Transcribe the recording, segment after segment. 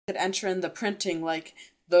could enter in the printing like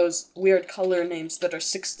those weird color names that are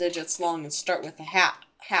 6 digits long and start with a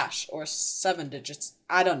hash or 7 digits.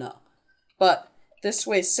 I don't know. But this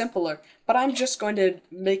way is simpler, but I'm just going to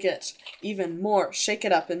make it even more, shake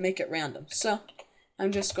it up and make it random. So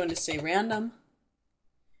I'm just going to say random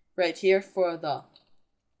right here for the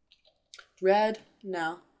red.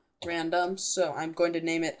 Now random, so I'm going to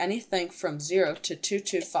name it anything from 0 to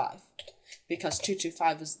 225 because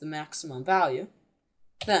 225 is the maximum value.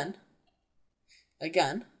 Then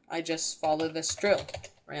again, I just follow this drill.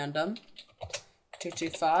 Random,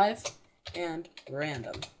 225, and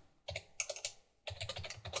random,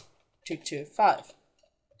 225.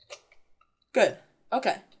 Good.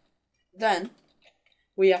 Okay. Then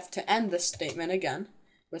we have to end this statement again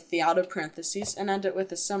with the outer parentheses and end it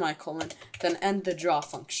with a semicolon, then end the draw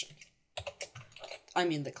function. I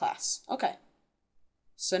mean the class. Okay.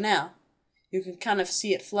 So now you can kind of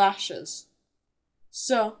see it flashes.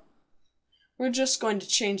 So we're just going to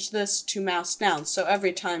change this to mouse down. So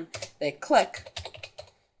every time they click,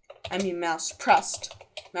 mouse pressed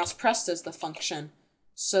is the function.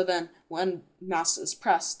 So then when mouse is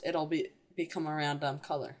pressed, it'll become a random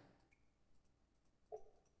color.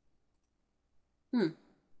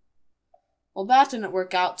 Well, that didn't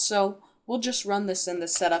work out, so we'll just run this in the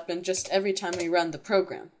setup and just every time we run the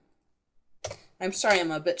program. I'm sorry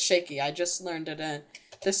I'm a bit shaky. I just learned it in.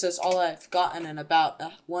 This is all I've gotten in about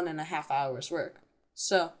 1.5 hours work.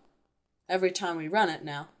 So every time we run it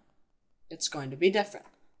now, it's going to be different.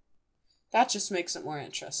 That just makes it more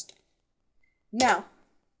interesting. Now,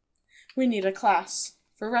 we need a class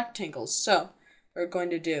for rectangles. So we're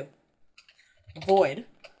going to do void.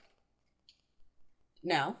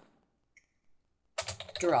 Now,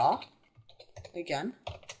 draw again.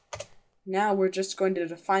 Now we're just going to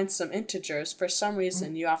define some integers. For some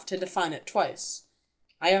reason, you have to define it twice.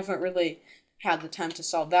 I haven't really had the time to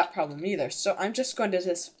solve that problem either. So I'm just going to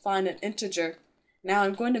define an integer. Now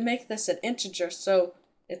I'm going to make this an integer so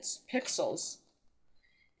it's pixels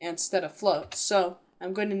instead of float. So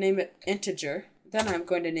I'm going to name it integer. Then I'm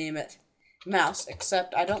going to name it mouse,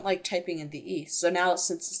 except I don't like typing in the E. So now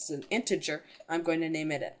since it's an integer, I'm going to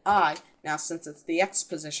name it an I. Now since it's the X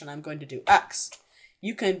position, I'm going to do X.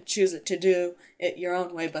 You can choose it to do it your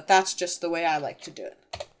own way, but that's just the way I like to do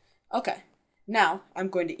it. Okay, now I'm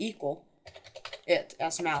going to equal it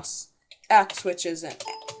as mouseX, which is an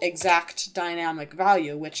exact dynamic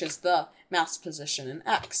value, which is the mouse position in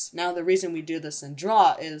X. Now the reason we do this in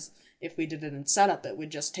draw is if we did it in setup, it would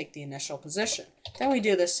just take the initial position. Then we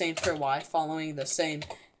do the same for Y, following the same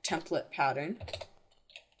template pattern.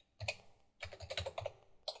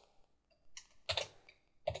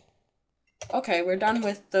 Okay, we're done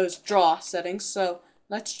with those draw settings, so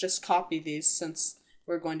let's just copy these since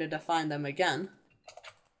we're going to define them again.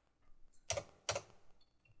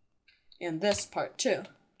 And this part too.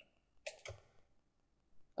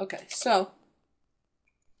 Okay, so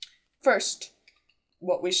first,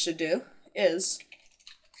 what we should do is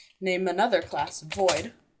name another class,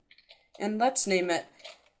 void, and let's name it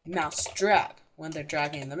mouseDragged when they're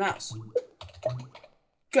dragging the mouse.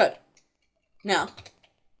 Good. Now,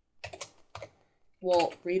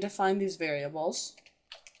 we'll redefine these variables.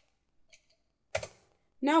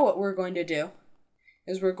 Now what we're going to do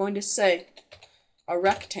is we're going to say a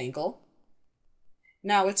rectangle.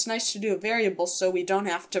 Now it's nice to do a variable so we don't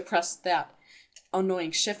have to press that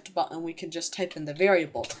annoying shift button. We can just type in the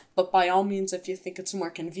variable. But by all means, if you think it's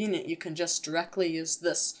more convenient, you can just directly use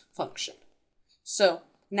this function. So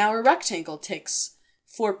now a rectangle takes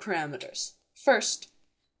 4 parameters. First,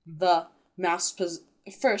 the mouse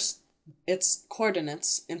its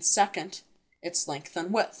coordinates, and second, its length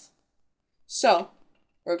and width. So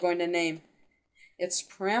we're going to name its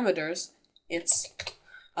parameters, its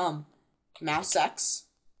mouseX,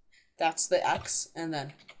 that's the X, and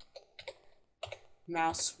then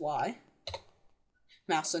mouseY,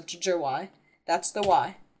 mouse integer Y, that's the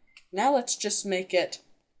Y. Now let's just make it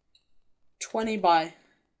 20 by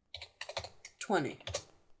 20.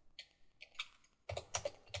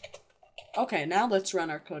 Okay, now let's run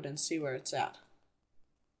our code and see where it's at.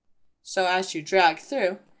 So as you drag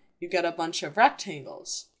through, you get a bunch of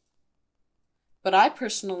rectangles. But I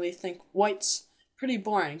personally think white's pretty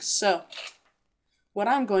boring, so what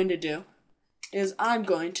I'm going to do is I'm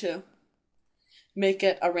going to make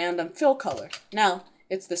it a random fill color. Now,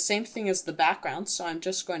 it's the same thing as the background, so I'm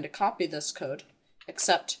just going to copy this code,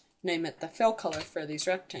 except name it the fill color for these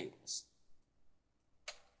rectangles.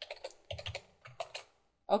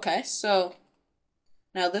 Okay, so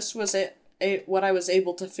now this was what I was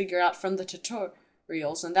able to figure out from the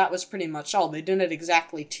tutorials, and that was pretty much all. They didn't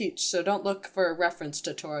exactly teach, so don't look for a reference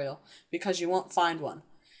tutorial, because you won't find one.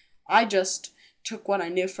 I just took what I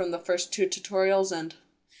knew from the first 2 tutorials and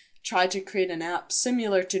tried to create an app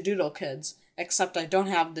similar to Doodle Kids, except I don't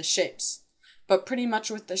have the shapes. But pretty much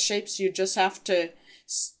with the shapes, you just have to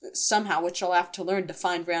somehow, which you'll have to learn, to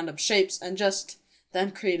find random shapes and just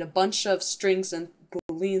then create a bunch of strings and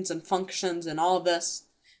booleans and functions and all this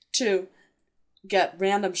to get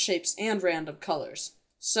random shapes and random colors.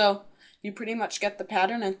 So you pretty much get the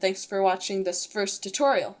pattern, and thanks for watching this first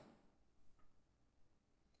tutorial.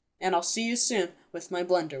 And I'll see you soon with my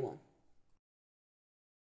Blender one.